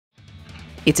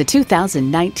It's a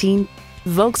 2019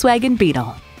 Volkswagen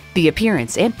Beetle. The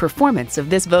appearance and performance of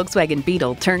this Volkswagen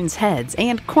Beetle turns heads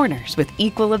and corners with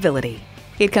equal ability.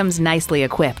 It comes nicely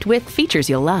equipped with features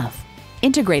you'll love.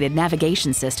 Integrated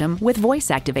navigation system with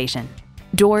voice activation,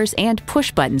 doors and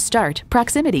push-button start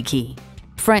proximity key,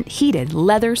 front heated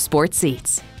leather sport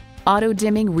seats,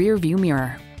 auto-dimming rear view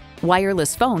mirror,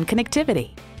 wireless phone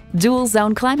connectivity, dual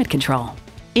zone climate control,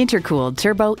 intercooled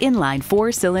turbo inline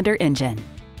 4-cylinder engine,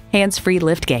 hands-free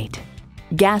liftgate,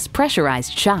 gas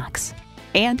pressurized shocks,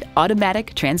 and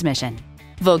automatic transmission.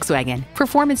 Volkswagen,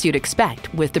 performance you'd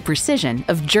expect with the precision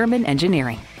of German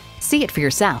engineering. See it for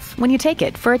yourself when you take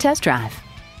it for a test drive.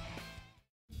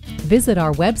 Visit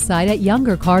our website at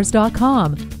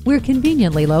youngercars.com. We're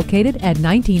conveniently located at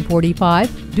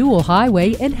 1945 Dual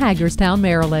Highway in Hagerstown,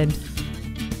 Maryland.